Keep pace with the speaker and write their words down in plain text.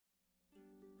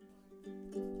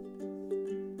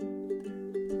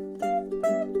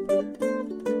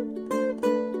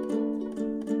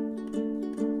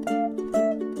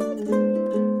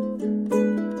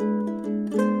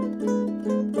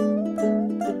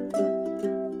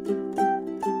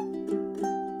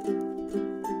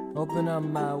open up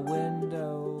my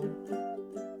window.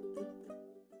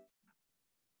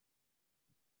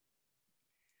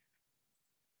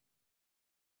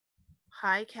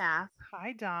 Hi, Kath.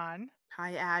 Hi, Don.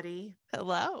 Hi, Addie.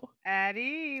 Hello.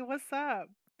 Addie, what's up?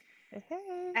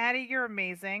 Hey. Addie, you're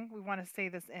amazing. We want to say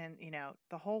this in,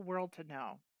 the whole world to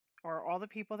know, or all the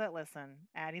people that listen.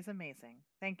 Addie's amazing.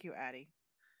 Thank you, Addie.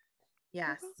 You're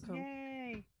Yes. welcome.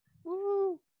 Yay.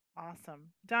 Woo. Awesome.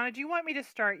 Donna, do you want me to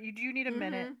start? Do you need a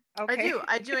minute? Mm-hmm. I Okay. do.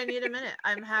 I do. I need a minute.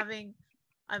 I'm having,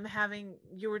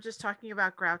 you were just talking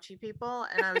about grouchy people,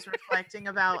 and I was reflecting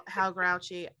about how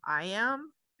grouchy I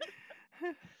am,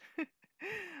 I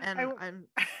and w- I'm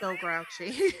so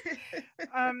grouchy.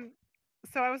 um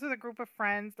so I was with a group of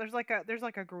friends. There's like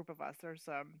a group of us. There's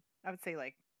I would say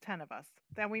like 10 of us.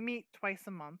 Then we meet twice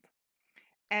a month.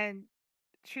 And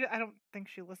I don't think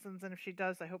she listens, and if she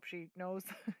does, I hope she knows.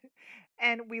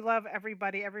 And we love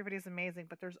everybody. Everybody's amazing,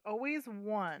 but there's always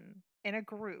one in a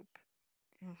group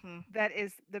Mm-hmm. that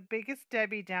is the biggest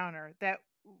Debbie Downer, that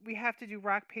we have to do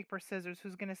rock paper scissors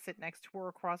who's going to sit next to her or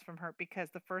across from her, because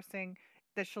the first thing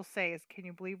that she'll say is, "Can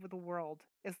you believe what the world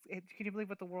is? Can you believe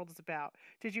what the world is about?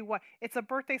 Did you what? It's a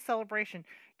birthday celebration.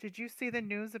 Did you see the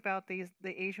news about the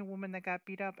Asian woman that got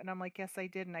beat up?" And I'm like, "Yes, I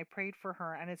did, and I prayed for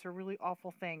her, and it's a really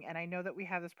awful thing, and I know that we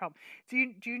have this problem. Do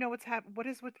you know what's happened? What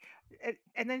is with?"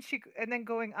 And then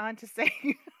going on to say,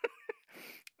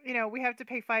 we have to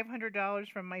pay $500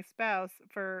 from my spouse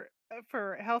for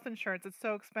health insurance. It's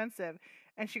so expensive.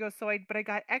 And she goes, but I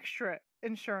got extra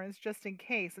insurance just in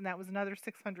case, and that was another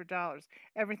 $600.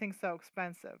 Everything's so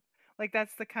expensive. Like,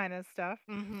 that's the kind of stuff.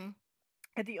 Mm-hmm.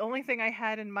 And the only thing I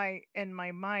had in my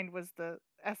mind was the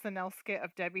SNL skit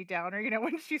of Debbie Downer.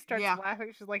 When she starts Yeah.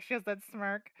 laughing, she's like, she has that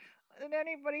smirk. Did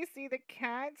anybody see the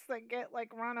cats that get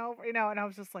like run over? And I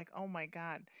was just like, oh my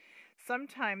god.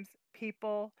 Sometimes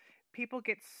people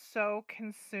get so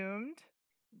consumed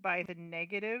by the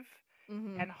negative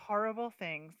Mm-hmm. and horrible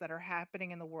things that are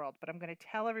happening in the world. But I'm going to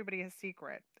tell everybody a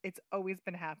secret. It's always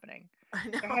been happening. I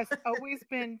There know. has always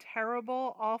been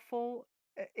terrible, awful,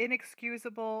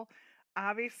 inexcusable,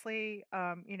 obviously,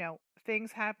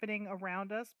 things happening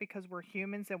around us because we're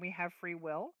humans and we have free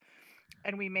will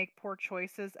and we make poor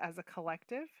choices as a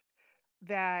collective.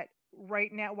 That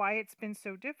right now, why it's been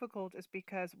so difficult is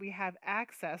because we have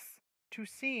access to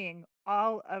seeing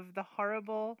all of the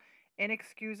horrible,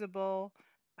 inexcusable,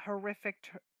 horrific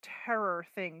terror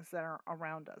things that are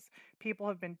around us. People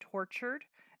have been tortured.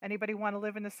 Anybody want to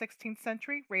live in the 16th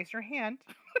century? Raise your hand.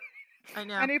 I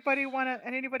know. Anybody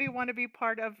want to be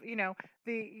part of,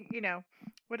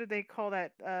 what do they call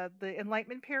that? The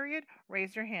Enlightenment period?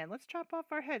 Raise your hand. Let's chop off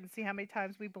our head and see how many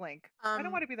times we blink. I don't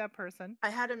Um, want to be that person. I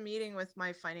had a meeting with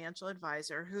my financial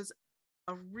advisor, who's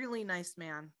a really nice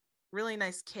man, really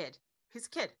nice kid. He's a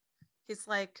kid. He's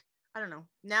like, I don't know.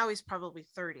 Now he's probably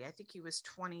 30. I think he was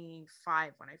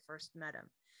 25 when I first met him.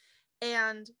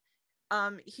 And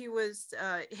he was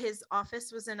his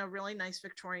office was in a really nice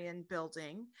Victorian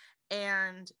building.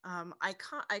 And I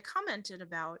commented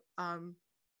about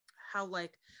how,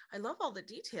 like, I love all the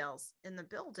details in the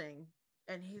building.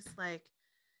 And he's like,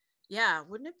 yeah,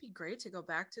 wouldn't it be great to go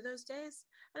back to those days?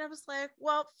 And I was like,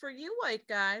 well, for you, white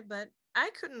guy, but I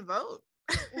couldn't vote.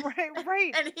 Right,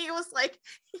 right, And he was like,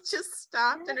 he just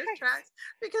stopped in his right. tracks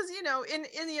because,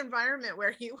 in the environment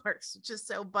where he works, just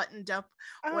so buttoned up,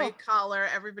 Oh, white collar,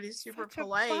 everybody's super such a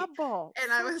polite. bubble.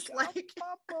 And I was Such a like,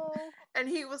 bubble. and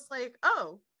he was like,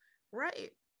 oh,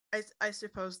 right. I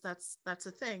suppose that's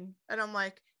a thing. And I'm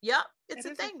like, yep, it's It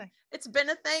a is a thing. thing. It's been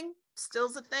a thing,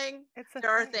 still's a thing. It's a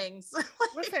There are thing. things.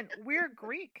 Listen, we're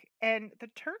Greek, and the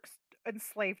Turks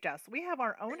enslaved us. We have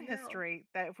our own I know. history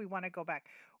that if we want to go back,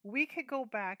 we could go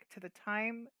back to the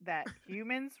time that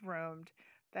humans roamed,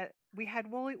 that we had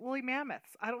woolly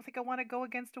mammoths. I don't think I want to go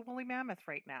against a woolly mammoth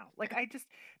right now. Like,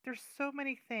 there's so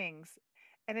many things,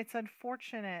 and it's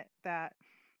unfortunate that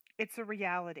it's a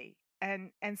reality.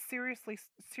 And seriously,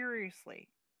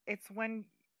 it's when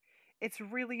it's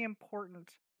really important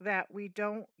that we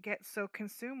don't get so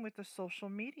consumed with the social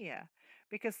media,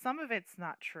 because some of it's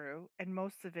not true and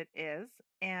most of it is.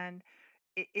 And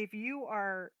if you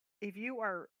are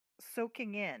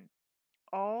soaking in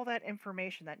all that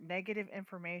information, that negative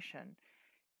information,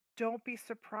 don't be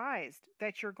surprised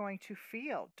that you're going to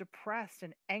feel depressed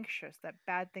and anxious, that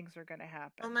bad things are going to Oh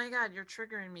happen. my God, you're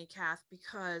triggering me, Kath,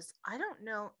 because I don't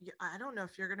know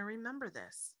if you're gonna remember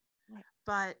this, What?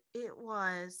 but it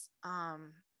was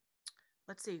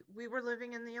let's see, we were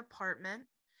living in the apartment.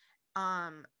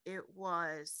 It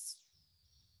was,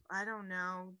 I don't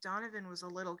know, Donovan was a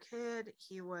little kid.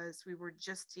 We were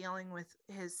just dealing with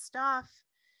his stuff.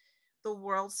 the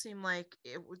world seemed like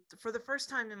it was, for the first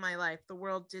time in my life, the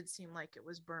world did seem like it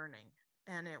was burning.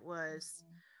 And it was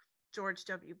George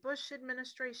W. Bush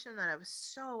administration that I was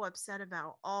so upset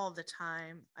about all the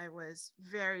time. I was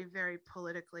very, very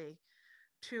politically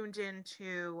tuned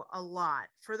into a lot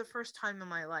for the first time in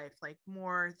my life, like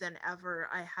more than ever.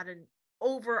 I had an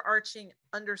overarching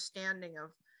understanding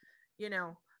of, you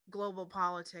know, global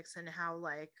politics and how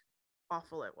like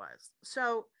awful it was.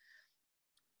 So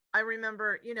I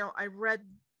remember, I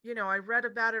read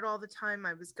about it all the time.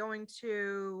 I was going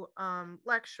to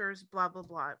lectures, blah, blah,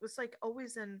 blah. It was like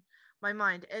always in my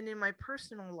mind. And in my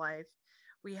personal life,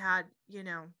 we had,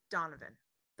 Donovan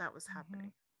that was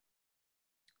happening.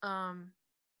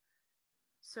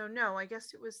 So no, I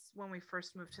guess it was when we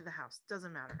first moved to the house.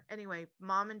 Doesn't matter. Anyway,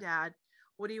 mom and dad,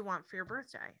 what do you want for your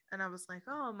birthday? And I was like,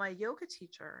 oh, my yoga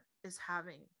teacher is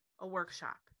having a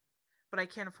workshop, but I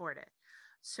can't afford it.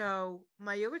 So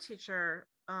my yoga teacher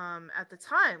at the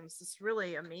time was this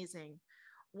really amazing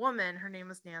woman. Her name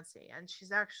was Nancy, and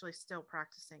she's actually still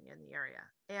practicing in the area.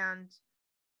 And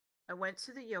I went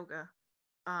to the yoga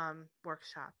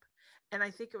workshop, and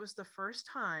I think it was the first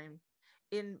time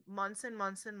in months and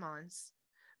months and months,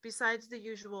 besides the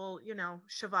usual,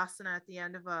 shavasana at the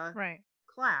end of a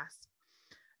class,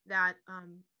 that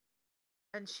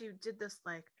and she did this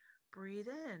like breathe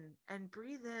in and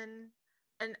breathe in.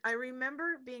 And I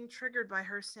remember being triggered by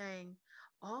her saying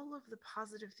all of the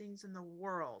positive things in the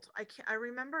world. I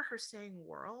remember her saying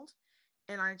world,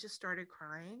 and I just started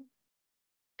crying.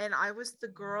 And I was the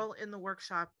girl in the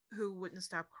workshop who wouldn't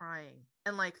stop crying.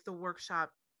 And like the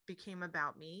workshop became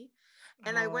about me.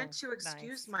 And I went to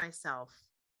excuse myself.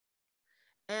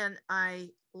 And I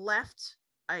left.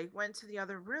 I went to the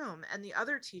other room, and the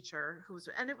other teacher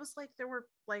and it was like there were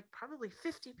like probably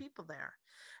 50 people there.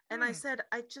 And I said,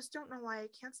 I just don't know why I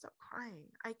can't stop crying.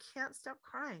 I can't stop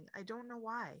crying. I don't know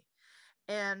why.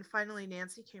 And finally,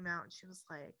 Nancy came out and she was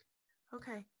like,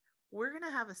 okay, we're going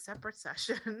to have a separate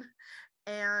session.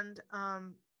 And,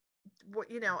 and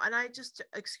I just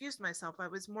excused myself. I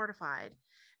was mortified.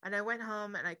 And I went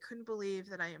home and I couldn't believe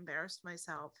that I embarrassed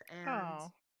myself. And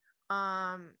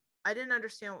I didn't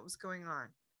understand what was going on.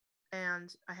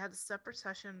 And I had a separate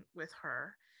session with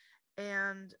her.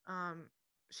 And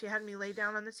she had me lay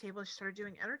down on the table. She started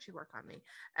doing energy work on me.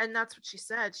 And that's what she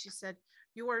said. She said,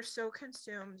 you are so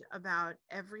consumed about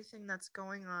everything that's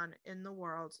going on in the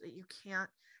world that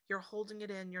you're holding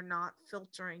it in. You're not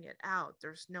filtering it out.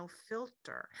 There's no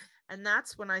filter. And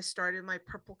that's when I started my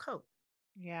purple coat.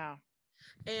 Yeah.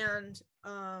 And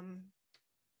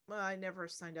I never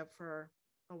signed up for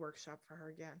a workshop for her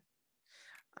again.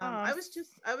 I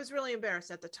was really embarrassed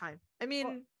at the time. I mean,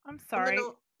 well, I'm sorry.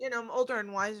 I'm older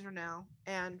and wiser now,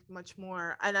 and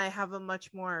I have a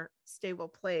much more stable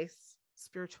place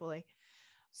spiritually.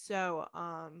 So,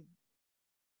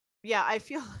 yeah, I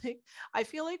feel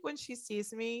like when she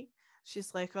sees me,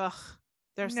 she's like, ugh,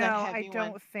 there's that heavy one. No, I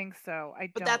don't think so.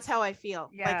 But that's how I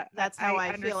feel. Yeah, like that's how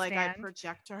I feel like I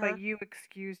project to her. But you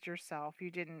excused yourself.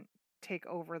 You didn't take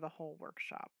over the whole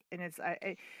workshop, and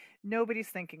nobody's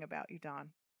thinking about you, Dawn.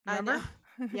 Remember? I know.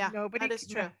 Yeah, that is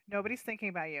true. Nobody's thinking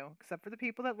about you except for the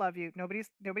people that love you. Nobody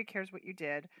cares what you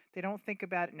did. They don't think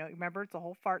about it. No, remember, it's a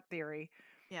whole fart theory.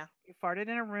 Yeah. You farted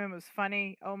in a room. It was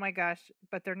funny. Oh my gosh.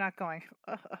 But they're not going,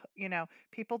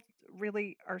 people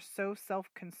really are so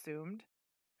self-consumed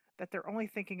that they're only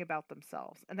thinking about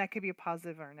themselves. And that could be a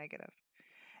positive or a negative.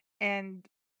 And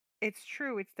it's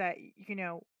true. It's that,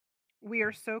 we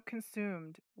are so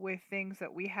consumed with things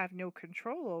that we have no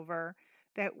control over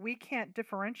that we can't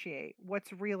differentiate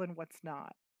what's real and what's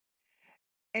not.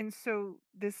 And so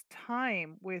this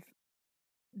time with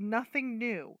nothing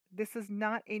new, this is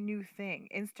not a new thing.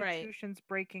 Institutions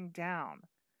breaking down.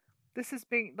 This is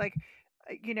being like,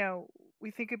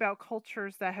 we think about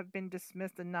cultures that have been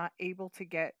dismissed and not able to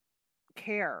get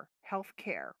care, health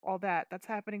care, all that. That's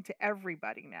happening to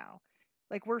everybody now.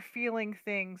 Like we're feeling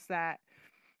things that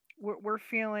we're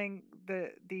feeling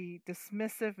the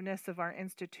dismissiveness of our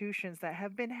institutions that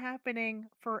have been happening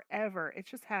forever. It's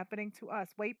just happening to us,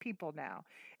 white people now.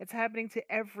 It's happening to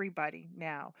everybody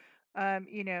now.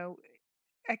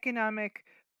 Economic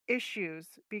issues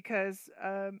because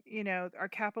our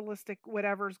capitalistic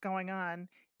whatever's going on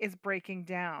is breaking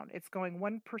down. It's going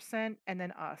 1% and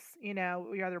then us.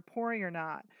 You're either poor or you're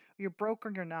not. You're broke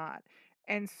or you're not.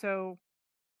 And so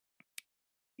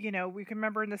we can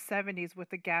remember in the 70s with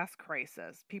the gas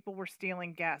crisis, people were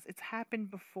stealing gas. It's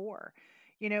happened before.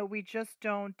 We just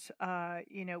don't, a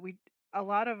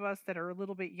lot of us that are a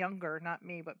little bit younger, not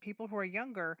me, but people who are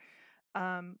younger,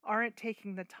 aren't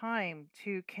taking the time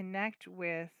to connect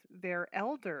with their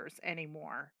elders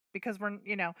anymore. because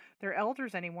they're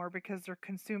elders anymore because they're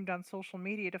consumed on social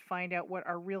media to find out what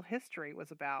our real history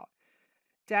was about.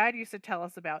 Dad used to tell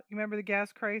us about, you remember the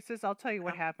gas crisis? I'll tell you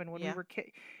what happened when we Yeah. were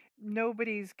kids.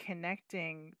 Nobody's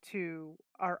connecting to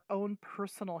our own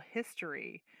personal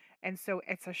history. And so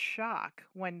it's a shock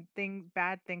when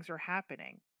bad things are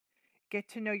happening. Get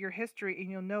to know your history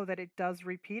and you'll know that it does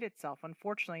repeat itself.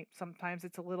 Unfortunately, sometimes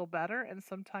it's a little better and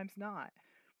sometimes not.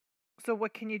 So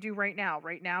what can you do right now?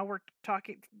 Right now we're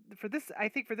talking I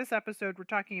think for this episode we're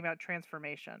talking about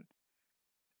transformation.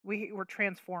 We're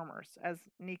transformers, as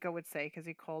Nico would say, because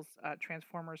he calls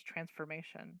transformers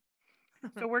transformation.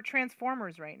 So we're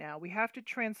transformers right now. We have to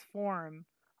transform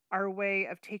our way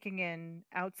of taking in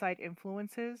outside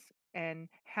influences and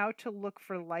how to look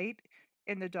for light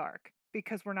in the dark,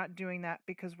 because we're not doing that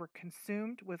because we're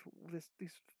consumed with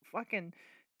these fucking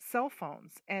cell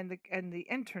phones and the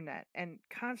internet and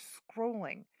constant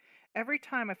scrolling. Every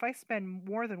time, if I spend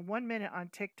more than 1 minute on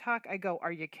TikTok, I go,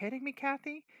 "Are you kidding me,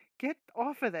 Kathy? Get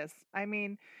off of this." I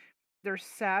mean, there's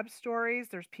sad stories,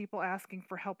 there's people asking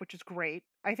for help, which is great.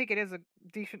 I think it is a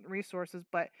decent resources,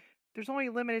 but there's only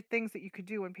limited things that you could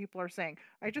do when people are saying,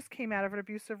 "I just came out of an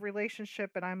abusive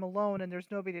relationship and I'm alone and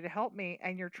there's nobody to help me,"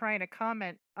 and you're trying to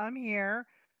comment, "I'm here,"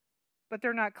 but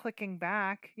they're not clicking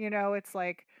back. It's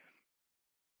like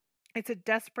it's a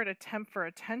desperate attempt for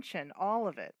attention, all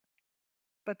of it,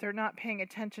 but they're not paying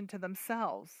attention to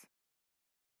themselves.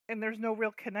 And there's no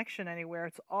real connection anywhere.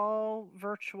 It's all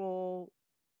virtual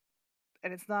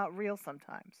and it's not real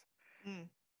sometimes. Mm.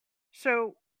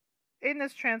 So, in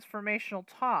this transformational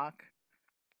talk,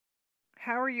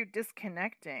 how are you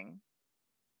disconnecting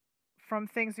from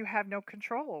things you have no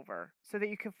control over so that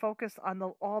you can focus on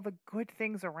all the good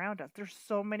things around us? There's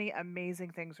so many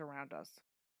amazing things around us.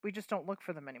 We just don't look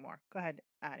for them anymore. Go ahead,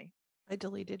 Addie. I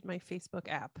deleted my Facebook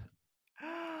app.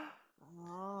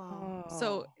 Oh.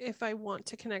 So if I want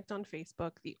to connect on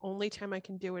Facebook, the only time I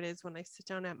can do it is when I sit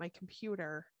down at my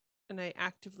computer and I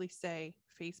actively say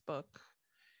Facebook.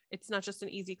 It's not just an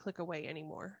easy click away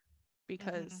anymore,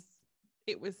 because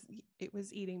it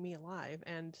was eating me alive,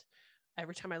 and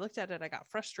every time I looked at it I got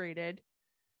frustrated.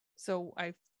 So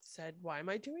I said, "Why am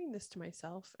I doing this to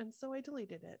myself?" And so I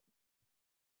deleted it.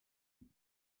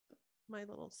 My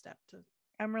little step to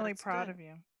I'm really That's proud good. of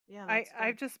you. Yeah,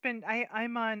 I've just been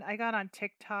I got on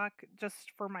TikTok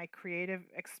just for my creative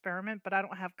experiment, but I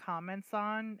don't have comments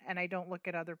on, and I don't look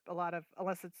at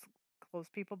unless it's close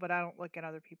people, but I don't look at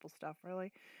other people's stuff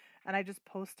really. And I just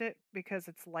post it because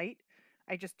it's light.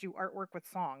 I just do artwork with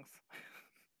songs.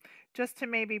 Just to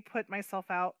maybe put myself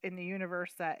out in the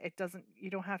universe that you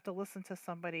don't have to listen to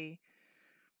somebody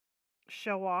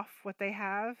show off what they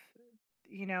have,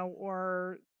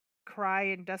 or cry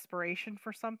in desperation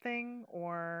for something,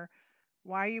 or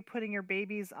why are you putting your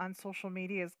babies on social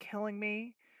media is killing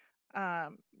me.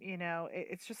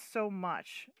 It's just so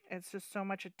much. It's just so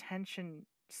much attention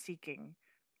seeking.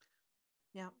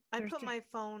 Yeah. I turn my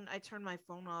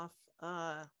phone off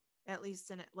at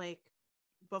least in like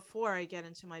before I get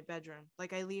into my bedroom.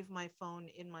 Like I leave my phone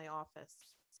in my office.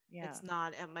 Yeah. It's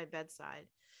not at my bedside.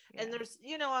 Yeah. And there's,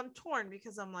 I'm torn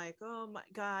because I'm like, oh my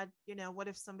God, what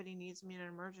if somebody needs me in an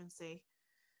emergency?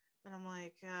 And I'm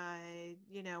like,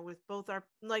 with both our,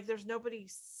 like, there's nobody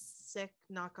sick,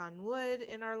 knock on wood,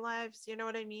 in our lives. You know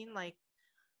what I mean? Like,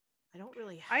 I don't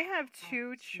really I have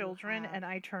two children and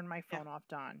I turn my phone off,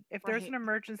 Dawn. If there's an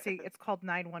emergency, it's called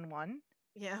 911.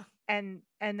 Yeah. And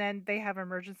then they have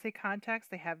emergency contacts.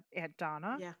 They have Aunt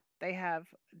Donna. Yeah. They have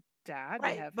Dad.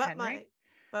 Right. They have But Henry.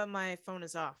 my phone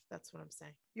is off. That's what I'm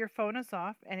saying. Your phone is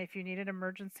off, and if you need an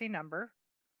emergency number,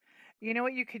 you know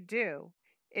what you could do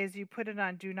is you put it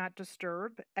on Do Not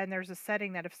Disturb, and there's a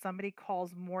setting that if somebody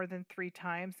calls more than 3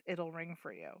 times, it'll ring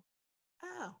for you.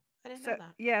 Oh, I didn't know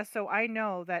that. Yeah, so I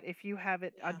know that if you have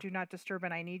it on Do Not Disturb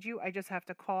and I need you, I just have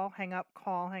to call, hang up,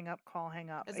 call, hang up, call, hang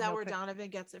up. Is that where Donovan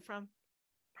gets it from?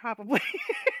 Probably.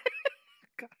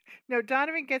 No,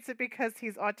 Donovan gets it because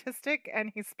he's autistic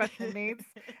and he's special needs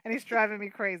and he's driving me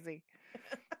crazy.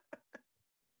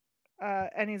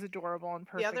 And he's adorable and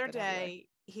perfect. The other day,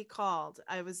 he called.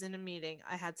 I was in a meeting.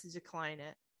 I had to decline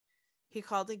it. He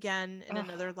called again in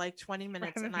another like 20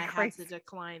 minutes and I had to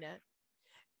decline it.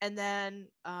 And then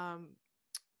I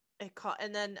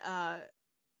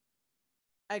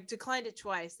declined it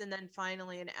twice. And then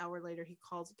finally an hour later he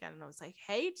calls again and I was like,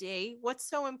 "Hey D, what's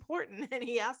so important?" And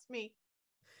he asked me,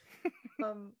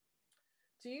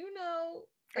 do you know,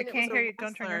 I can't hear you.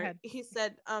 Don't turn your head. He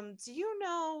said, do you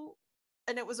know,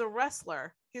 and it was a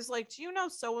wrestler. He's like, "Do you know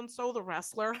so and so the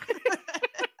wrestler?"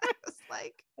 It's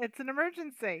like, it's an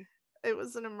emergency. It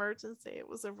was an emergency. It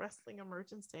was a wrestling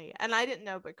emergency. And I didn't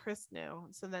know, but Chris knew.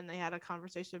 So then they had a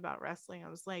conversation about wrestling. I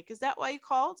was like, is that why you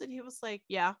called? And he was like,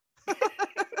 yeah.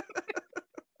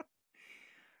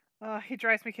 He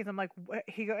drives me crazy. I'm like, what?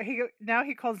 Now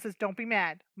he calls and says, "Don't be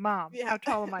mad, Mom. Yeah. How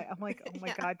tall am I?" I'm like, "Oh my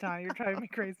Yeah. God, Donna, you're driving me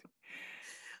crazy."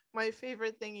 My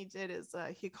favorite thing he did is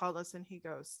he called us and he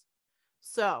goes,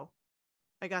 so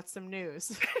I got some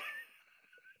news.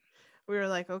 We were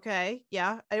like, okay,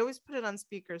 yeah. I always put it on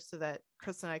speaker so that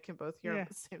Chris and I can both hear him Yeah. at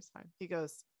the same time. He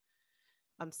goes,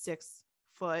 I'm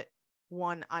 6'1"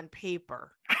 on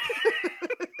paper.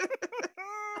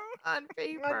 On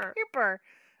paper. On paper.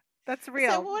 That's I said, real.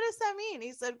 well, what does that mean?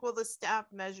 He said, well, the staff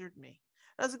measured me.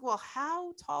 I was like, well,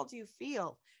 how tall do you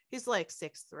feel? He's like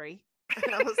 6'3".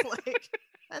 And I was like,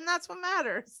 and that's what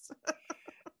matters.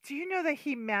 Do you know that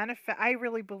he I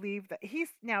really believe that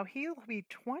he'll be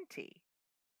 20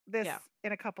 this Yeah.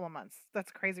 in a couple of months.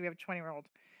 That's crazy. We have a 20-year-old.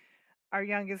 Our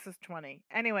youngest is 20.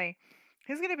 Anyway,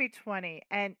 he's going to be 20,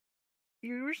 and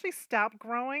you usually stop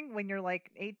growing when you're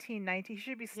like 18, 19. He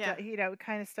should be, Yeah.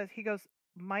 kind of stuff. He goes,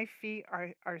 my feet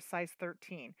are size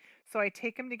 13. So I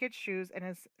take him to get shoes, and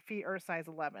his feet are size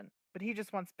 11. But he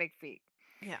just wants big feet.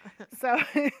 Yeah. So,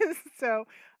 so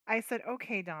I said,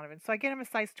 okay, Donovan. So I get him a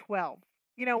size 12.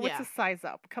 What's Yeah. a size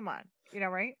up? Come on.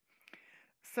 Right?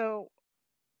 So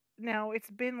now it's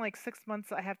been like 6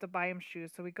 months. I have to buy him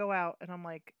shoes. So we go out, and I'm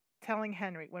like, telling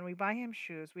Henry, when we buy him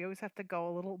shoes, we always have to go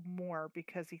a little more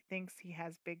because he thinks he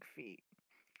has big feet.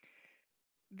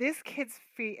 This kid's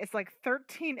feet is like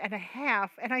 13 and a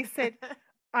half. And I said,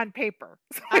 on paper.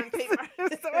 On paper.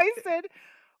 So I said,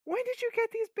 when did you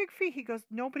get these big feet? He goes,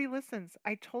 nobody listens.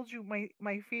 I told you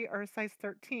my feet are a size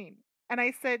 13. And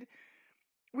I said,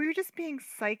 were you just being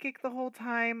psychic the whole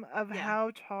time of Yeah.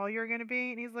 how tall you're going to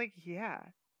be? And he's like, yeah,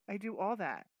 I do all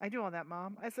that. I do all that,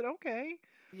 Mom. I said, okay.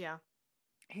 Yeah.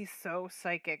 He's so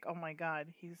psychic. Oh my God,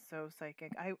 he's so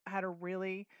psychic. I had a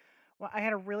really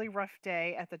rough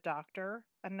day at the doctor.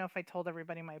 I don't know if I told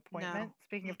everybody my appointment. No.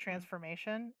 Speaking of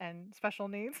transformation and special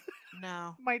needs,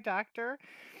 No. my doctor.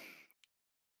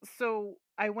 So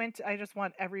I just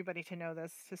want everybody to know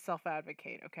this to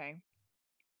self-advocate, okay?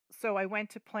 So I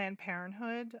went to Planned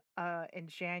Parenthood in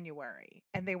January,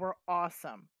 and they were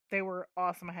awesome. They were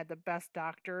awesome. I had the best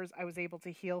doctors. I was able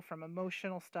to heal from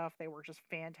emotional stuff. They were just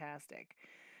fantastic.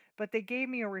 But they gave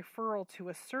me a referral to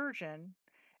a surgeon,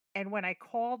 and when I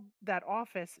called that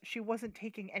office, she wasn't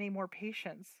taking any more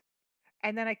patients.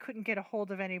 And then I couldn't get a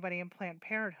hold of anybody in Planned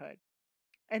Parenthood.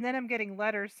 And then I'm getting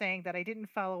letters saying that I didn't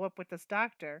follow up with this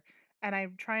doctor, and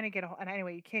I'm trying to and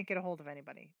anyway, you can't get a hold of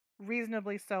anybody.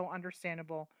 Reasonably so,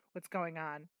 understandable what's going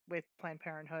on with Planned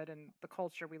Parenthood and the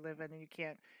culture we live in, and you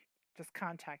can't just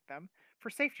contact them for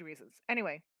safety reasons.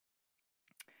 Anyway,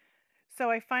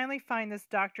 so I finally find this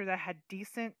doctor that had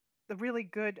really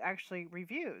good actually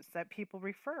reviews that people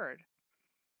referred.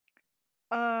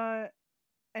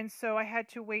 And so I had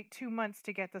to wait 2 months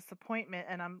to get this appointment,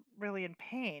 and I'm really in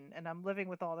pain, and I'm living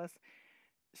with all this.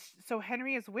 So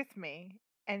Henry is with me,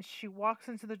 and she walks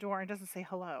into the door and doesn't say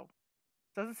hello.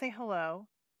 Doesn't say hello.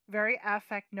 Very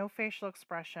affect, no facial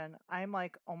expression. I'm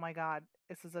like, oh my God,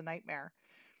 this is a nightmare.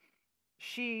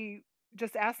 She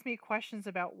just asked me questions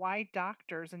about why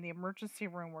doctors in the emergency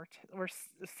room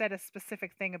said a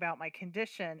specific thing about my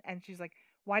condition, and she's like,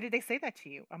 why did they say that to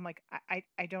you? I'm like,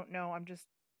 I don't know. I'm just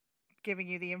giving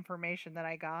you the information that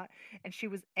I got. And she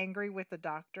was angry with the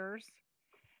doctors.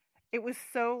 It was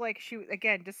so like she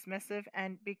again dismissive,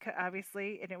 and because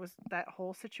obviously, and it was that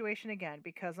whole situation again,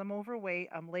 because I'm overweight,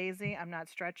 I'm lazy, I'm not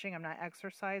stretching, I'm not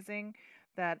exercising,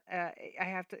 that I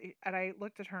have to. And I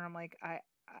looked at her and I'm like,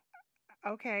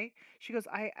 okay. She goes,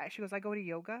 I go to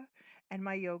yoga, and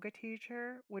my yoga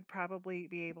teacher would probably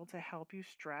be able to help you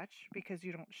stretch because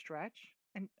you don't stretch.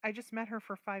 And I just met her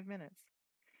for 5 minutes,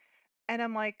 and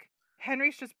I'm like,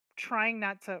 Henry's just trying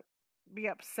not to be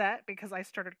upset because I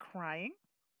started crying.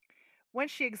 When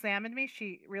she examined me,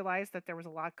 she realized that there was a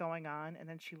lot going on, and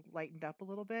then she lightened up a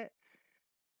little bit.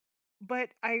 But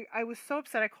I was so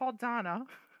upset. I called Donna,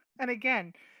 and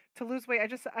again, to lose weight,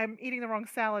 I'm eating the wrong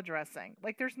salad dressing.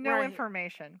 Like, there's no Right.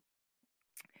 information.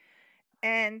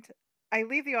 And I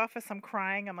leave the office, I'm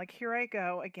crying. I'm like, here I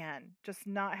go again, just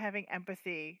not having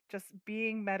empathy, just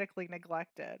being medically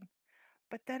neglected.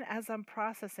 But then as I'm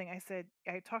processing,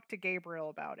 I talked to Gabriel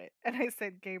about it. And I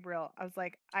said, Gabriel, I was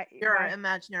like, Your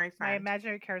imaginary my friend.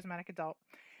 imaginary charismatic adult.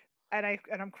 And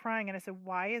I'm crying, and I said,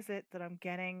 why is it that I'm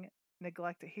getting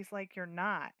neglected? He's like, you're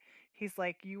not. He's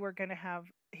like, you are going to have,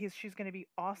 she's going to be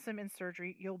awesome in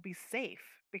surgery. You'll be safe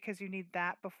because you need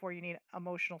that before you need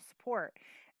emotional support.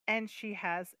 And she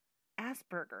has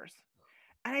Asperger's.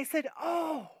 And I said,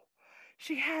 oh,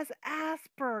 She has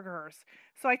Asperger's.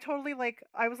 So I totally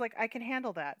I was like, I can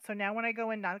handle that. So now when I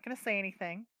go in, not going to say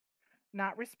anything,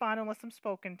 not respond unless I'm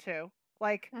spoken to.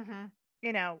 Like, Mm-hmm.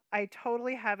 I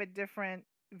totally have a different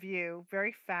view,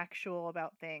 very factual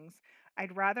about things.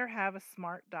 I'd rather have a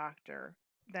smart doctor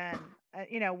than,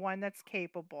 one that's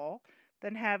capable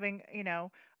than having,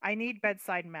 I need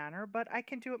bedside manner, but I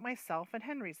can do it myself and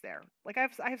Henry's there. Like I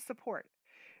have support.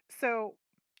 So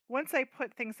once I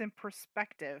put things in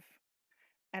perspective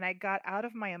and I got out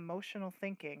of my emotional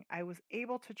thinking, I was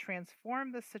able to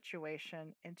transform the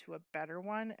situation into a better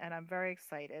one. And I'm very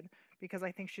excited because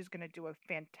I think she's going to do a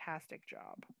fantastic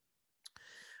job.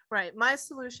 Right. My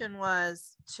solution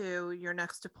was to your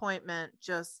next appointment,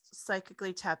 just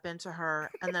psychically tap into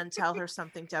her and then tell her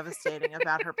something devastating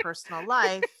about her personal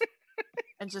life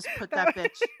and just put that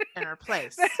bitch in her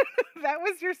place. That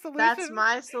was your solution. That's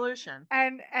my solution.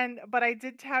 But I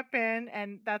did tap in,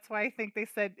 and that's why I think they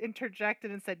said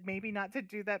interjected and said maybe not to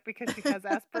do that because she has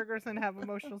Asperger's and have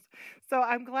emotional. So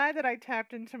I'm glad that I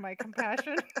tapped into my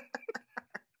compassion.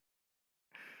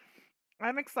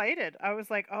 I'm excited. I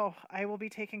was like, oh, I will be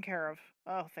taken care of.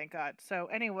 Oh, thank God. So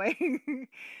anyway,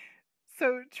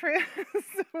 so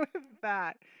with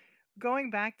that,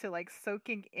 going back to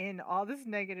soaking in all this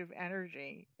negative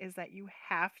energy is that you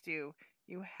have to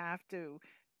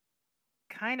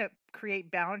kind of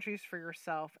create boundaries for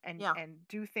yourself and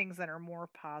do things that are more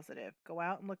positive. Go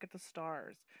out and look at the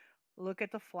stars. Look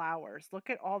at the flowers. Look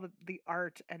at all the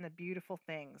art and the beautiful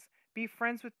things. Be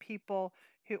friends with people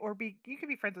you can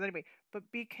be friends with anybody, but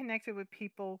be connected with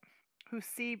people who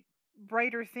see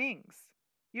brighter things.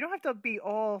 You don't have to be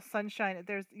all sunshine.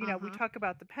 There's, we talk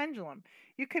about the pendulum.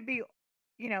 You could be,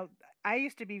 I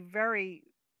used to be very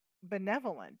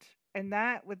benevolent, and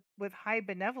that with high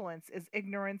benevolence is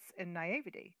ignorance and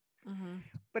naivety. Mm-hmm.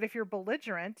 But if you're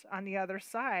belligerent on the other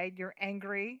side, you're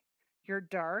angry, you're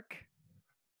dark,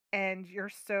 and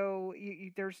you're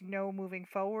there's no moving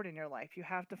forward in your life. You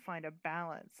have to find a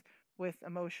balance with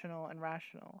emotional and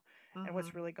rational and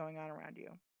what's really going on around you.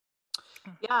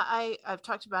 Yeah, I've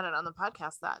talked about it on the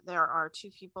podcast that there are two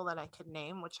people that I could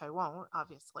name, which I won't,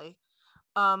 obviously,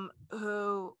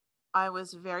 who I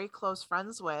was very close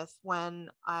friends with when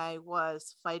I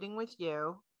was fighting with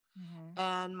you.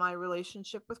 And my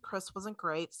relationship with Chris wasn't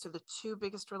great. So the two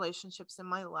biggest relationships in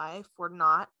my life were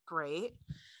not great.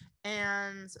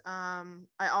 And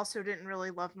I also didn't really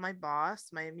love my boss,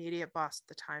 my immediate boss at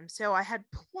the time. So I had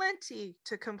plenty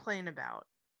to complain about.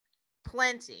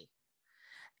 Plenty.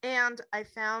 And I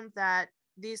found that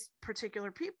these particular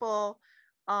people,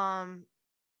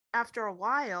 after a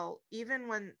while, even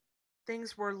when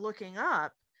things were looking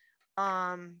up,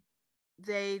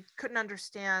 they couldn't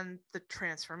understand the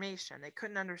transformation. They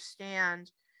couldn't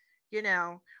understand,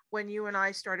 when you and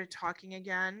I started talking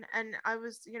again. And I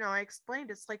was, I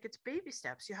explained it's baby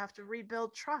steps. You have to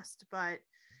rebuild trust, but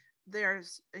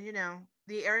there's,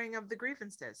 the airing of the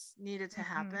grievances needed to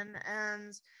happen.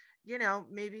 And,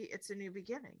 maybe it's a new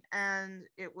beginning. And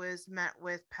it was met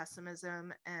with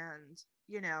pessimism and,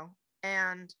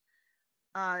 and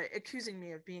accusing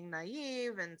me of being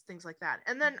naive and things like that.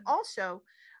 And then also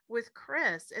with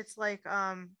Chris, it's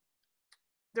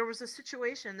there was a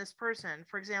situation, this person,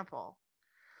 for example.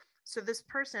 So this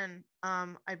person,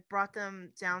 I brought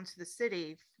them down to the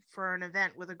city for an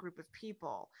event with a group of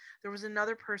people. There was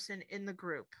another person in the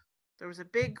group. There was a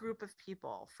big group of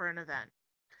people for an event.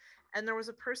 And there was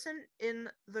a person in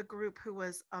the group who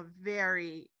was a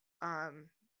very,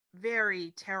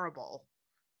 very terrible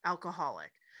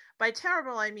alcoholic. By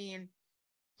terrible, I mean,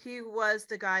 he was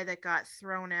the guy that got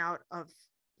thrown out of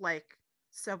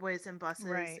subways and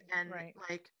buses, and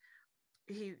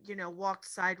he walked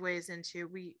sideways into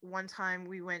one time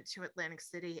we went to Atlantic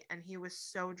City and he was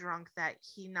so drunk that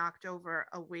he knocked over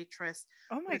a waitress.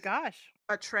 Oh my gosh.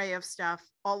 A tray of stuff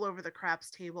all over the craps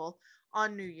table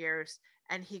on New Year's,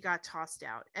 and he got tossed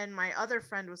out. And my other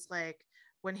friend was like,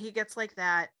 when he gets like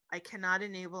that, I cannot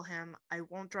enable him. I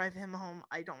won't drive him home.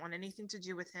 I don't want anything to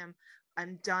do with him.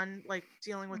 I'm done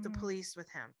dealing with the police with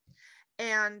him.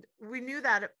 And we knew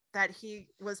that he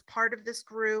was part of this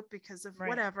group because of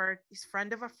whatever. He's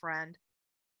friend of a friend.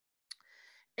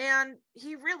 And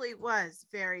he really was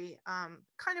very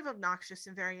kind of obnoxious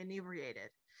and very inebriated.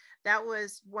 That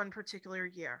was one particular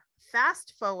year.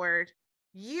 Fast forward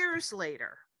years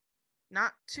later,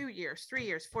 not 2 years, 3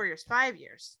 years, 4 years, 5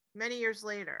 years, many years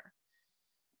later,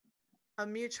 a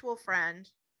mutual friend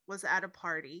was at a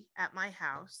party at my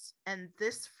house. And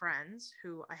this friend,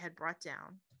 who I had brought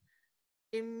down,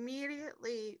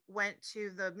 immediately went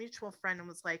to the mutual friend and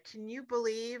was like, can you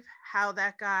believe how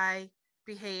that guy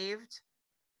behaved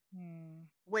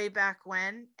way back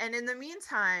when? And in the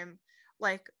meantime,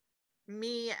 like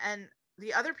me and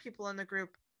the other people in the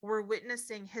group were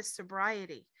witnessing his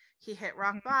sobriety. He hit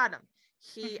rock Mhm. bottom.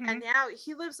 And Mhm. now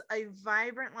he lives a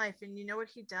vibrant life. And you know what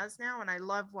he does now? And I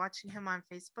love watching him on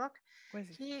Facebook. What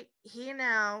is he? He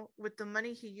now, with the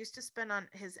money he used to spend on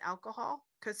his alcohol,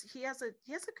 because he has a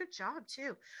good job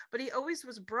too, but he always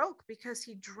was broke because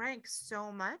he drank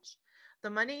so much. The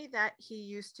money that he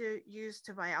used to use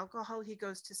to buy alcohol, he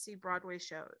goes to see Broadway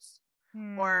shows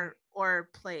Hmm. or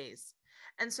plays.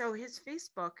 And so his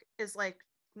Facebook is like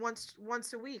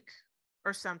once a week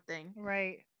or something.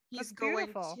 Right. That's He's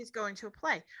beautiful. going to a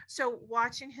play. So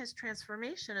watching his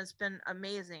transformation has been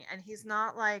amazing. And he's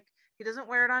not like, he doesn't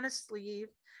wear it on his sleeve.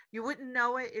 You wouldn't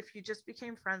know it if you just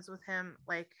became friends with him,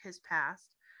 like his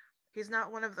past. He's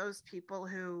not one of those people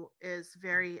who is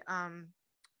very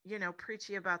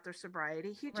preachy about their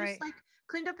sobriety. He just Right. like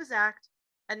cleaned up his act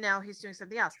and now he's doing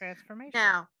something else. Transformation.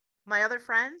 Now, my other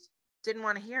friends didn't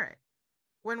want to hear it.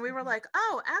 When we were Mhm. like,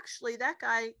 oh, actually, that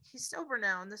guy, he's sober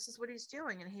now and this is what he's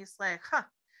doing. And he's like, huh,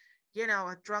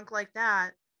 a drunk like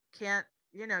that can't,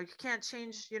 you can't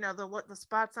change, the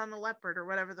spots on the leopard or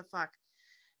whatever the fuck.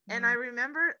 And I Mm.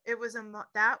 remember it was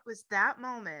that was that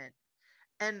moment.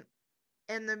 And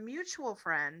the mutual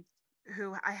friend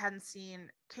who I hadn't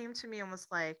seen came to me and was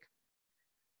like,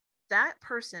 that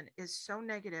person is so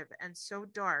negative and so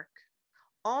dark.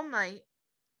 All night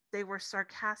they were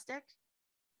sarcastic,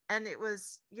 and it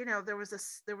was, there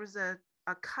was a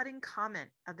cutting comment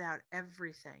about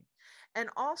everything. And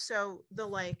also the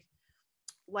like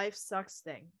life sucks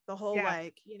thing. The whole Yeah.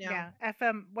 like, Yeah.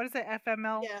 FM. What is it? yeah,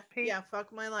 FMLP. yeah,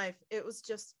 fuck my life. It was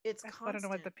just, it's I don't know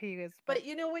what constant. the P is, but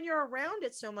But when you're around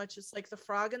it so much, it's like the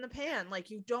frog in the pan. Like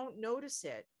you don't notice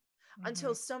it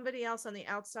until Mhm. somebody else on the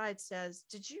outside says,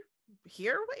 did you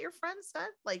hear what your friend said?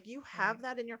 Like you have Right.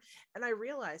 that in your, and I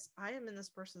realize I am in this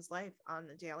person's life on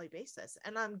a daily basis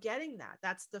and I'm getting that.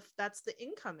 That's the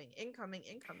incoming.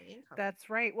 That's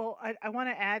right. Well, I want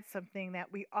to add something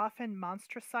that we often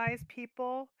monstrosize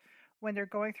people when they're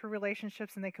going through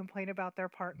relationships and they complain about their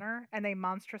partner and they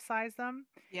monstrosize them.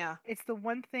 Yeah. It's the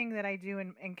one thing that I do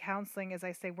in counseling is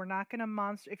I say we're not going to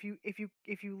monster if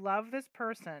you love this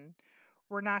person,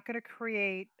 we're not going to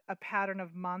create a pattern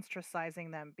of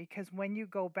monstrosizing them because when you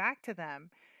go back to them,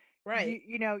 Right.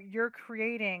 you're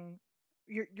creating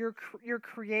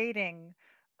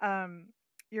um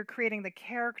you're creating the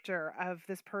character of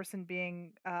this person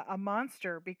being a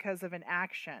monster because of an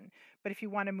action. But if you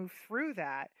want to move through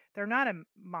that, they're not a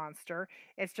monster.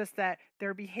 It's just that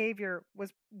their behavior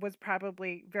was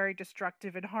probably very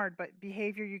destructive and hard, but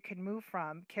behavior you can move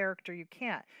from, character you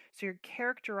can't. So you're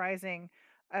characterizing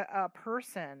a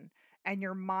person and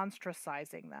you're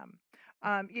monstrosizing them.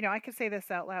 I could say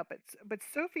this out loud, but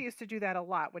Sophie used to do that a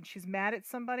lot. When she's mad at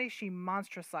somebody, she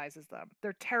monstrosizes them.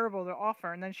 They're terrible, they're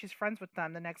awful, and then she's friends with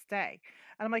them the next day.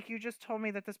 And I'm like, you just told me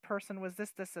that this person was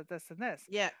this, and this, and this.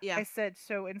 Yeah. Yeah. I said,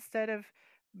 so instead of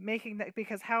making that,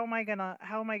 because how am I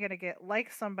gonna get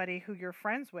like somebody who you're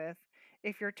friends with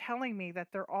if you're telling me that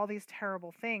they're all these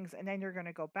terrible things and then you're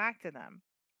gonna go back to them?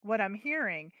 What I'm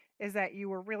hearing is that you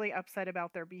were really upset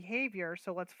about their behavior,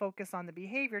 so let's focus on the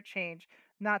behavior change,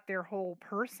 not their whole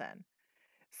person.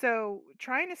 So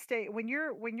trying to stay when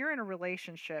you're in a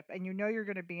relationship and you know you're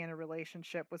going to be in a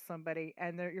relationship with somebody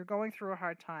and you're going through a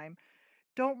hard time,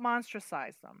 don't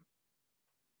monstrosize them.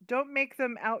 Don't make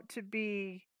them out to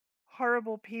be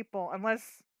horrible people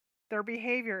unless their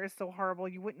behavior is so horrible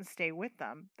you wouldn't stay with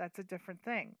them. That's a different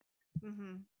thing.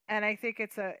 Mm-hmm. And I think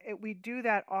we do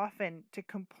that often to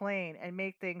complain and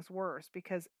make things worse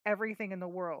because everything in the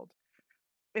world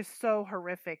is so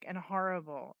horrific and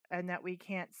horrible and that we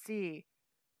can't see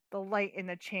the light in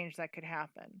the change that could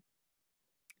happen.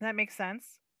 That makes sense?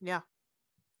 Yeah.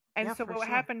 And Yeah, so for what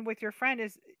sure. happened with your friend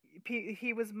is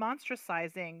he was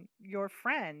monstrosizing your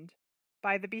friend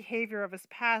by the behavior of his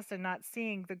past and not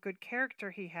seeing the good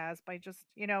character he has by just,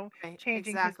 Right.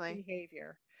 changing his Exactly.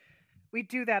 behavior. We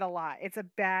do that a lot. It's a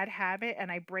bad habit and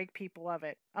I break people of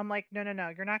it. I'm like, no, no, no.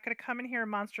 You're not going to come in here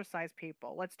and monstrosize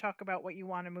people. Let's talk about what you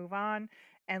want to move on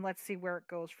and let's see where it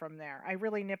goes from there. I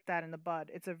really nip that in the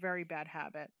bud. It's a very bad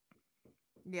habit.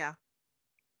 Yeah.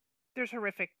 There's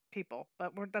horrific people,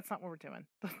 but that's not what we're doing.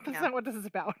 That's Yeah. not what this is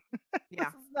about. This Yeah.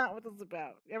 is not what this is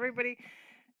about.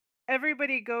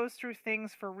 Everybody goes through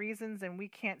things for reasons and we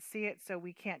can't see it, so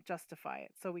we can't justify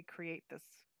it. So we create this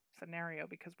scenario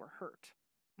because we're hurt.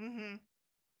 Mm-hmm.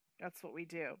 That's what we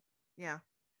do. Yeah.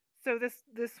 So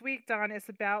this week, Don, is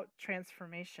about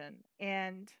transformation,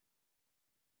 and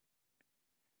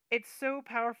it's so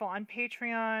powerful. On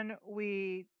Patreon,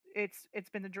 it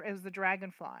was the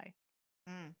dragonfly.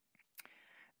 Mm.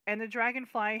 And the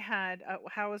dragonfly had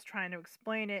how I was trying to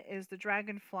explain it is the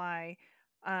dragonfly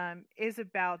is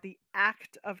about the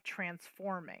act of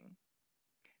transforming.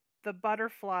 The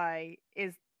butterfly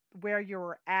is where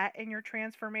you're at in your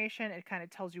transformation. It kind of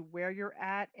tells you where you're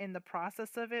at in the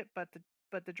process of it, but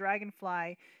the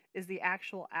dragonfly is the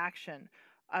actual action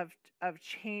of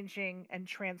changing and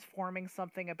transforming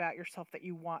something about yourself that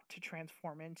you want to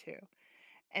transform into.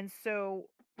 And so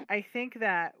I think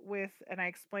that with, and I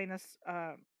explain this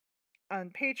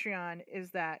on Patreon,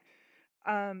 is that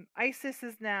Isis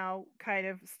is now kind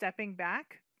of stepping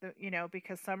back,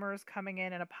 because summer is coming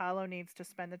in and Apollo needs to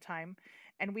spend the time.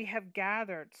 And we have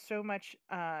gathered so much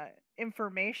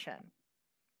information,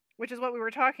 which is what we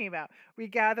were talking about. We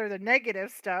gather the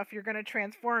negative stuff, you're going to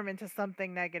transform into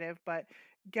something negative, but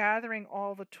gathering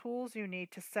all the tools you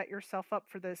need to set yourself up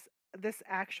for this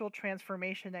actual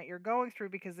transformation that you're going through,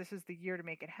 because this is the year to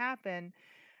make it happen.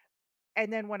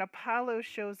 And then when Apollo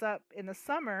shows up in the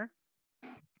summer,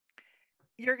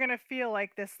 you're gonna feel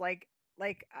like this,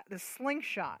 the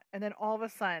slingshot, and then all of a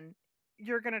sudden,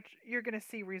 you're gonna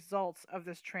see results of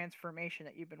this transformation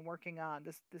that you've been working on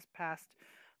this past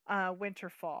winter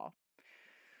fall.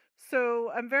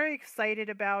 So I'm very excited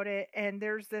about it, and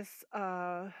there's this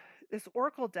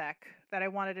oracle deck that I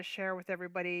wanted to share with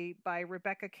everybody by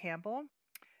Rebecca Campbell.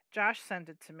 Josh sent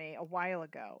it to me a while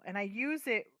ago, and I use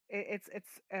it. It's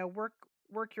a work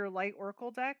your light oracle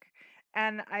deck,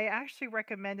 and I actually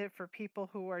recommend it for people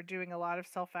who are doing a lot of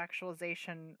self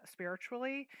actualization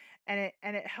spiritually, and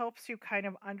it helps you kind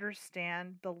of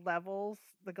understand the levels,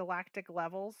 the galactic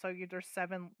levels. So there's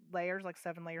 7 layers, like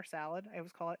 7-layer salad, I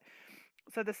always call it.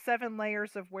 So the 7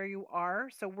 layers of where you are.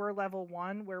 So we're level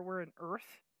 1, where we're in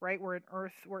Earth, right? We're in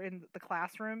Earth. We're in the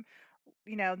classroom.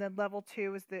 Then level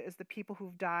 2 is the people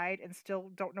who've died and still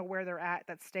don't know where they're at,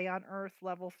 that stay on Earth.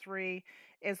 Level 3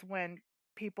 is when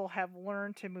people have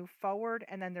learned to move forward,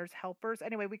 and then there's helpers.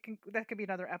 Anyway, that could be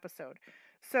another episode.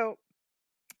 So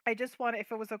I just want,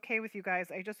 if it was okay with you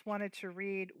guys, I just wanted to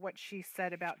read what she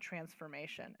said about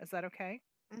transformation. Is that okay?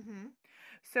 Mm-hmm.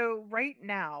 So right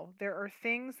now there are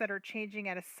things that are changing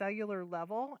at a cellular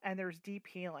level, and there's deep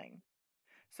healing.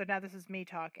 So now this is me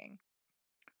talking.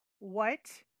 What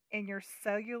in your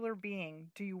cellular being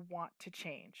do you want to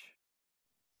change?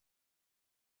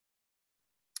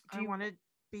 I want to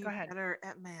be Go ahead. better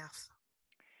at math.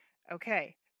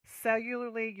 Okay.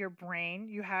 Cellularly, your brain,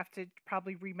 you have to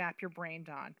probably remap your brain,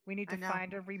 Dawn. We need to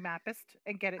find a remapist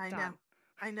and get it done.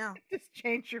 I know. Just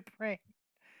change your brain.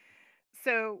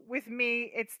 So with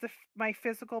me, it's my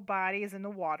physical body is in the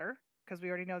water, because we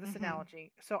already know this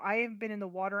analogy. So I have been in the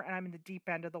water, and I'm in the deep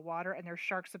end of the water, and there's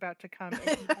sharks about to come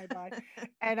and eat my body,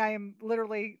 and I am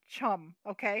literally chum.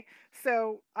 Okay,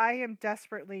 so I am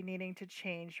desperately needing to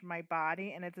change my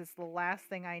body, and it is the last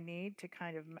thing I need to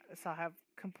kind of have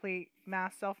complete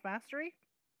self mastery.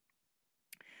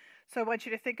 So I want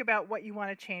you to think about what you want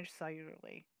to change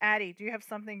cellularly. Addie, do you have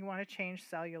something you want to change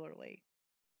cellularly?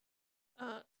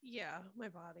 Yeah, my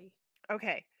body.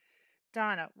 Okay.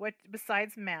 Donna, what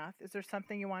besides math, is there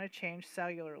something you want to change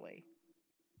cellularly?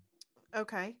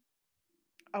 Okay.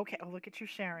 Okay. Oh, look at you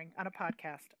sharing on a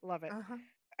podcast. Love it. Uh-huh.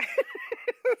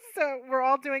 So we're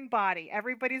all doing body.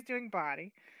 Everybody's doing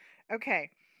body.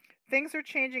 Okay. Things are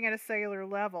changing at a cellular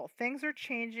level. Things are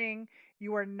changing.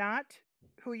 You are not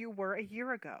who you were a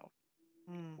year ago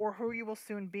or who you will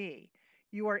soon be.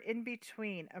 You are in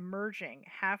between, emerging,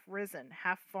 half risen,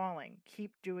 half falling.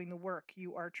 Keep doing the work.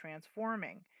 You are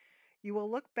transforming. You will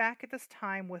look back at this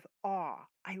time with awe.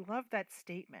 I love that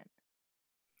statement.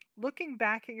 Looking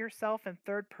back at yourself in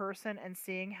third person and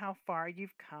seeing how far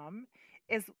you've come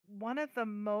is one of the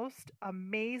most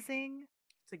amazing.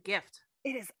 It's a gift.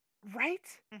 It is, right?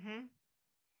 Mm-hmm.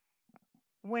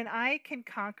 When I can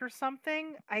conquer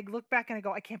something, I look back and I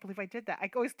go, I can't believe I did that.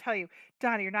 I always tell you,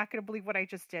 Donna, you're not going to believe what I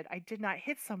just did. I did not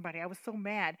hit somebody. I was so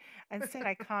mad. Instead,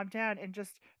 I calmed down and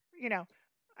just,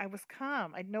 I was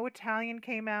calm. No Italian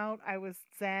came out. I was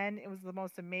zen. It was the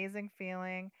most amazing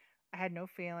feeling. I had no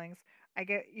feelings.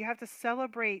 You have to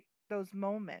celebrate those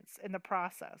moments in the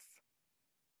process.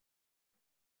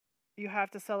 You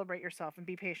have to celebrate yourself and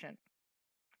be patient.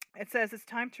 It says it's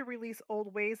time to release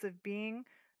old ways of being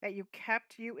that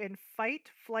kept you in fight,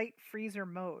 flight, freezer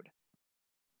mode.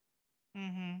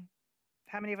 Mm-hmm.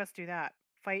 How many of us do that?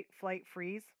 Fight, flight,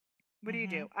 freeze? What do you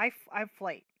do? I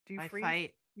flight. Do you freeze?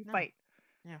 Fight. You No. fight.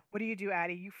 Yeah. What do you do,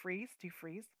 Addie? You freeze? Do you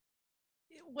freeze?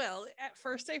 Well, at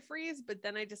first I freeze, but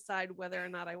then I decide whether or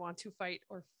not I want to fight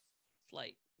or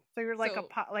flight. So you're like So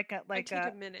I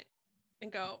take a minute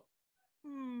and go,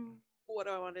 what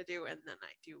do I want to do? And then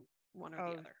I do one or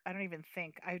the other. I don't even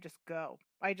think. I just go.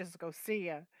 I just go, see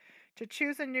ya. To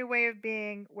choose a new way of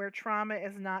being where trauma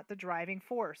is not the driving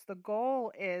force. The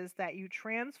goal is that you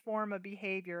transform a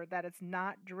behavior that is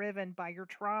not driven by your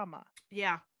trauma.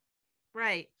 Yeah.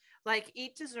 Right. Like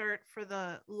eat dessert for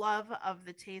the love of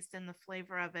the taste and the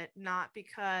flavor of it, not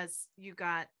because you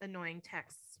got annoying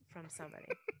texts from somebody.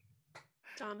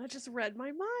 Donna just read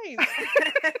my mind.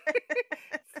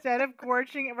 Instead of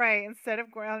gorging, right, instead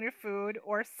of going on your food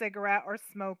or cigarette or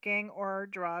smoking or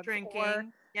drugs or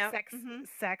Drinking. Yep. sex, Mhm.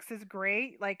 sex is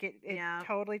great. Like it Yeah.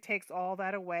 totally takes all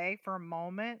that away for a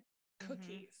moment.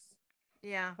 Cookies.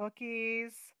 Yeah.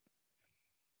 Cookies.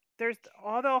 There's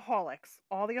all the aholics,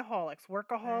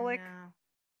 workaholic, I know.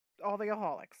 all the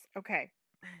aholics. Okay.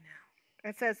 I know.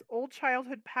 It says old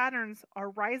childhood patterns are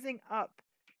rising up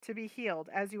to be healed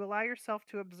as you allow yourself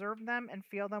to observe them and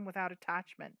feel them without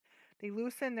attachment. They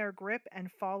loosen their grip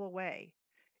and fall away.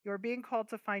 You're being called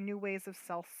to find new ways of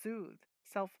self-soothe.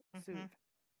 Mhm.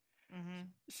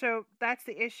 So that's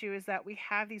the issue, is that we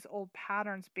have these old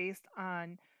patterns based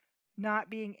on not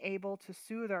being able to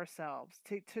soothe ourselves,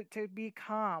 to be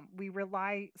calm. We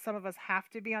rely, some of us have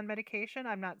to be on medication.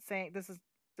 I'm not saying, this is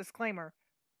disclaimer,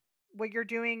 what you're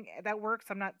doing that works.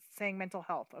 I'm not saying mental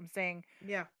health. I'm saying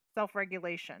Yeah.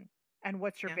 self-regulation. And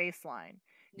what's your Yeah. baseline?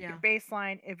 Yeah. Your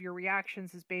baseline of your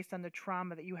reactions is based on the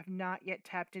trauma that you have not yet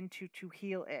tapped into to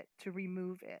heal it, to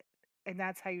remove it. And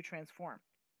that's how you transform.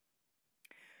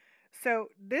 So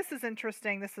this is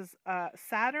interesting. This is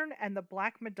Saturn and the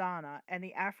Black Madonna and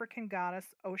the African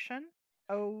goddess Oshun,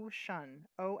 Oshun,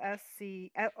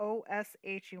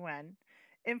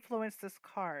 influence this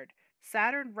card.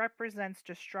 Saturn represents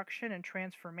destruction and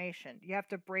transformation. You have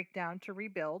to break down to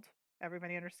rebuild.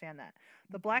 Everybody understand that.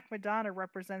 The Black Madonna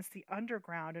represents the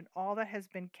underground and all that has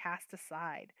been cast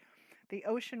aside. The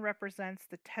ocean represents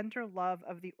the tender love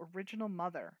of the original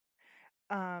mother.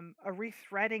 A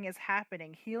rethreading is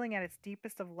happening, healing at its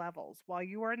deepest of levels. While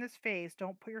you are in this phase,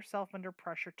 don't put yourself under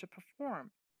pressure to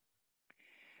perform.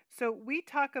 So we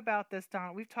talk about this,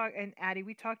 Don. We've talked, and Addie,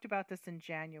 we talked about this in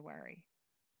January.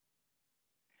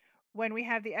 When we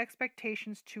have the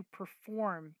expectations to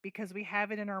perform because we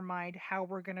have it in our mind how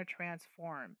we're going to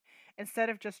transform, instead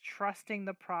of just trusting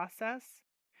the process,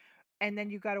 and then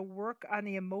you got to work on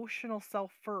the emotional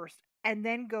self first and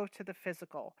then go to the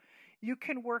physical. You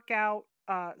can work out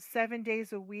 7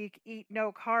 days a week, eat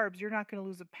no carbs. You're not going to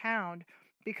lose a pound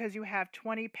because you have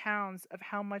 20 pounds of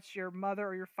how much your mother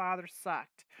or your father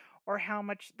sucked, or how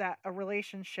much that a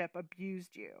relationship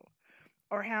abused you,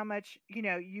 or how much,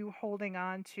 you holding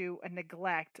on to a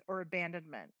neglect or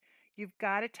abandonment. You've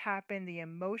got to tap in the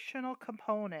emotional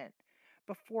component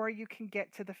before you can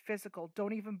get to the physical.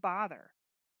 Don't even bother.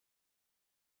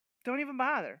 Don't even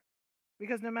bother,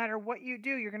 because no matter what you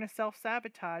do, you're going to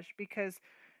self-sabotage because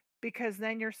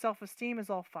then your self-esteem is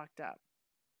all fucked up.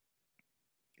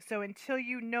 So until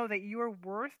you know that you are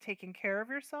worth taking care of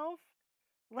yourself,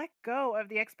 let go of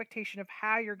the expectation of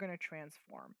how you're going to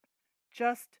transform.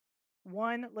 Just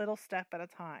one little step at a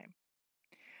time.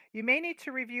 You may need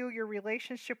to review your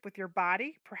relationship with your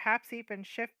body, perhaps even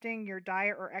shifting your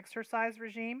diet or exercise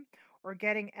regime, or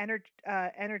getting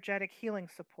energetic healing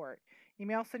support. You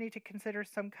may also need to consider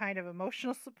some kind of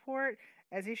emotional support,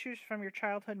 as issues from your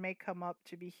childhood may come up.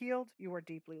 To be healed, you are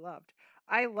deeply loved.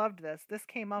 I loved this. This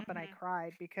came up and I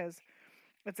cried because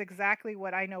it's exactly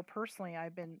what I know personally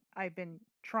I've been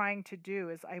trying to do.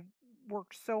 Is I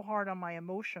worked so hard on my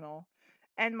emotional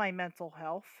and my mental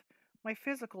health. My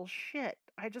physical shit,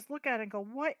 I just look at it and go,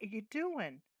 what are you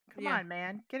doing? Come on,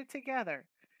 man, get it together.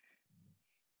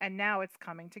 And now it's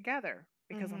coming together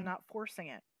because I'm not forcing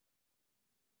it.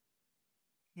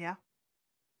 Yeah.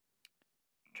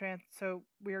 So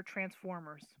we are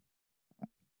transformers.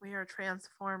 We are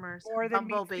transformers. More than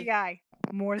Bumblebee. meets the eye.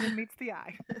 More than meets the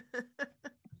eye.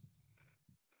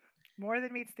 More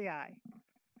than meets the eye.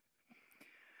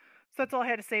 So that's all I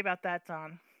had to say about that,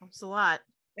 Don. It's a lot.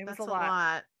 It was That's a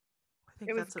lot. I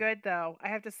think It was good, though. I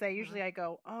have to say, usually I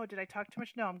go, oh, did I talk too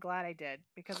much? No, I'm glad I did,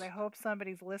 because I hope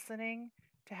somebody's listening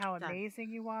to how amazing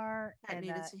you are. That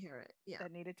needed to hear it. Yeah.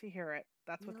 That needed to hear it.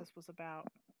 That's what this was about.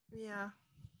 Yeah.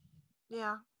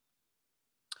 Yeah.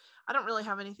 I don't really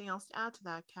have anything else to add to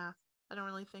that, Kath. I don't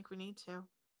really think we need to.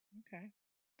 Okay.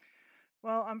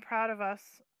 Well, I'm proud of us.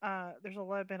 There's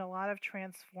been a lot of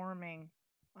transforming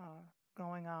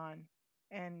going on,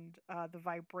 and the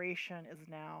vibration is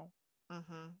now.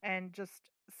 And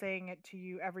just saying it to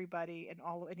you, everybody, and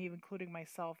even including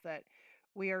myself, that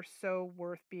we are so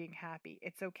worth being happy.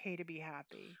 It's okay to be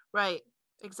happy. Right.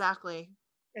 Exactly.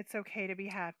 It's okay to be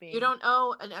happy. You don't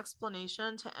owe an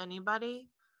explanation to anybody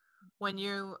when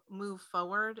you move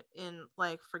forward in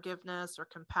like forgiveness or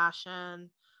compassion,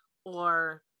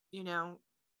 or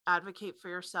advocate for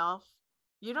yourself.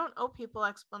 You don't owe people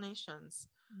explanations.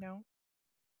 No,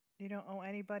 you don't owe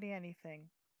anybody anything.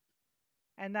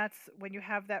 And that's when you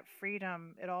have that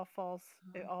freedom, it all falls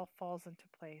into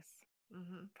place.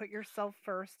 Mm-hmm. Put yourself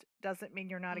first doesn't mean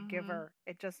you're not a Mhm. giver.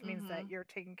 It just means that Mhm. you're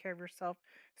taking care of yourself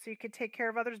so you can take care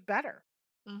of others better.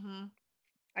 Mm-hmm.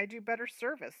 I do better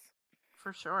service.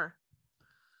 For sure.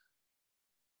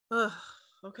 Ugh.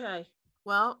 Okay.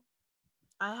 Well,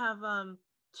 I have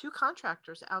two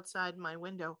contractors outside my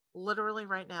window literally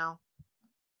right now.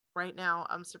 Right now.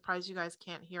 I'm surprised you guys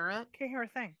can't hear it. Can't hear a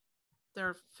thing.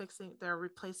 They're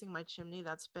replacing my chimney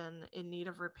that's been in need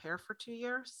of repair for 2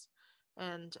 years.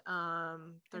 And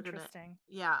they're gonna, Interesting.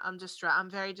 yeah, I'm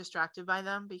very distracted by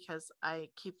them because I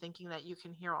keep thinking that you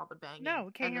can hear all the banging No,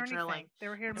 we can't and the hear drilling. anything. They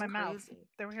were here in It's my mouth. crazy.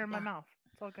 They were here in my Yeah. mouth.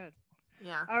 It's all good.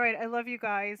 Yeah. All right. I love you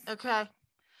guys. Okay.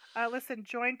 Listen,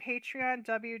 join Patreon,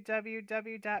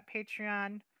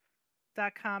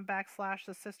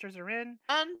 www.patreon.com/the sisters are in.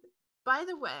 And by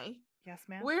the way, Yes,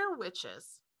 ma'am. we're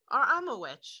witches. Or I'm a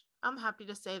witch. I'm happy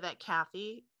to say that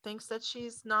Kathy thinks that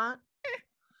she's not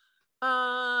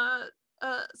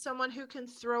someone who can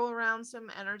throw around some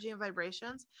energy and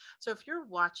vibrations. So if you're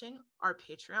watching our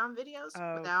Patreon videos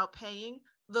without paying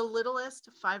the littlest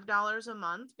 $5 a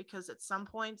month, because at some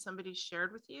point somebody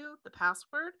shared with you the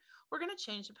password, we're going to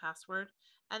change the password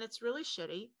and it's really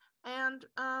shitty. And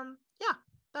yeah,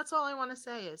 that's all I want to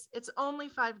say is it's only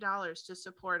 $5 to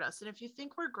support us. And if you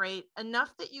think we're great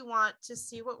enough that you want to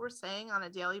see what we're saying on a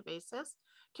daily basis,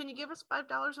 can you give us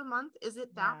 $5 a month? Is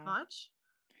it that much?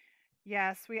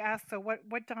 Yes, we asked. So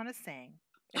what Donna's saying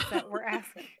is that we're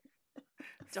asking.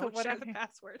 Don't share the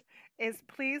password. Is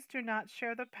please do not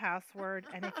share the password.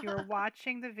 And if you're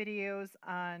watching the videos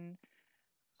on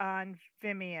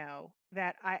Vimeo,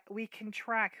 that we can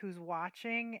track who's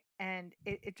watching, and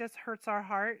it just hurts our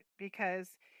heart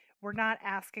because we're not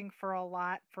asking for a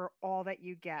lot for all that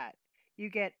you get.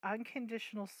 You get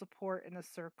unconditional support in the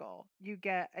circle. You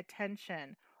get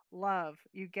attention, love.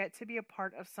 You get to be a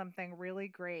part of something really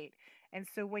great. And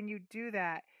so when you do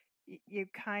that, you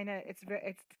kind of it's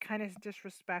kind of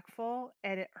disrespectful,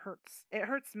 and it hurts. It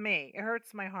hurts me. It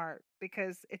hurts my heart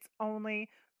because it's only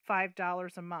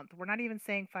 $5 a month. We're not even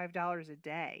saying $5 a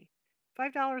day.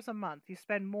 $5 a month. You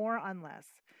spend more on less.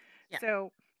 Yeah.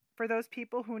 So for those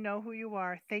people who know who you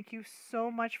are, thank you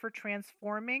so much for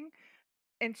transforming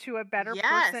into a better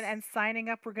person and signing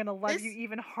up. We're going to love you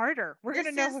even harder. We're going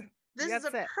to know. This is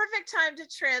a perfect time to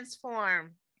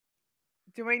transform.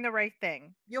 Doing the right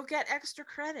thing. You'll get extra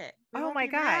credit. Oh my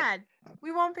God. Mad.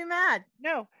 We won't be mad.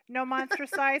 No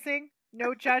monstrosizing,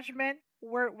 no judgment.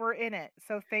 We're in it.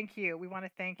 So thank you. We want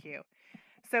to thank you.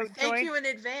 So thank you in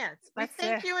advance. We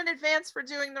thank you in advance for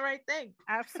doing the right thing.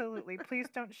 Absolutely. Please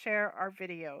don't share our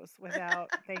videos without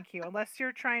thank you. Unless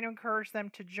you're trying to encourage them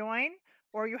to join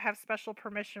or you have special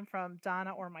permission from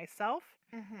Donna or myself.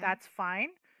 Mm-hmm. That's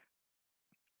fine.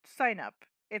 Sign up.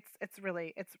 It's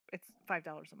 $5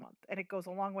 a month and it goes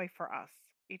a long way for us.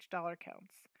 Each dollar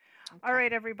counts. Okay. All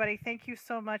right, everybody. Thank you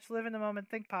so much. Live in the moment.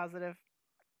 Think positive.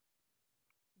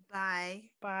 Bye.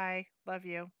 Bye. Love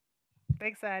you.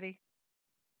 Thanks, Addie.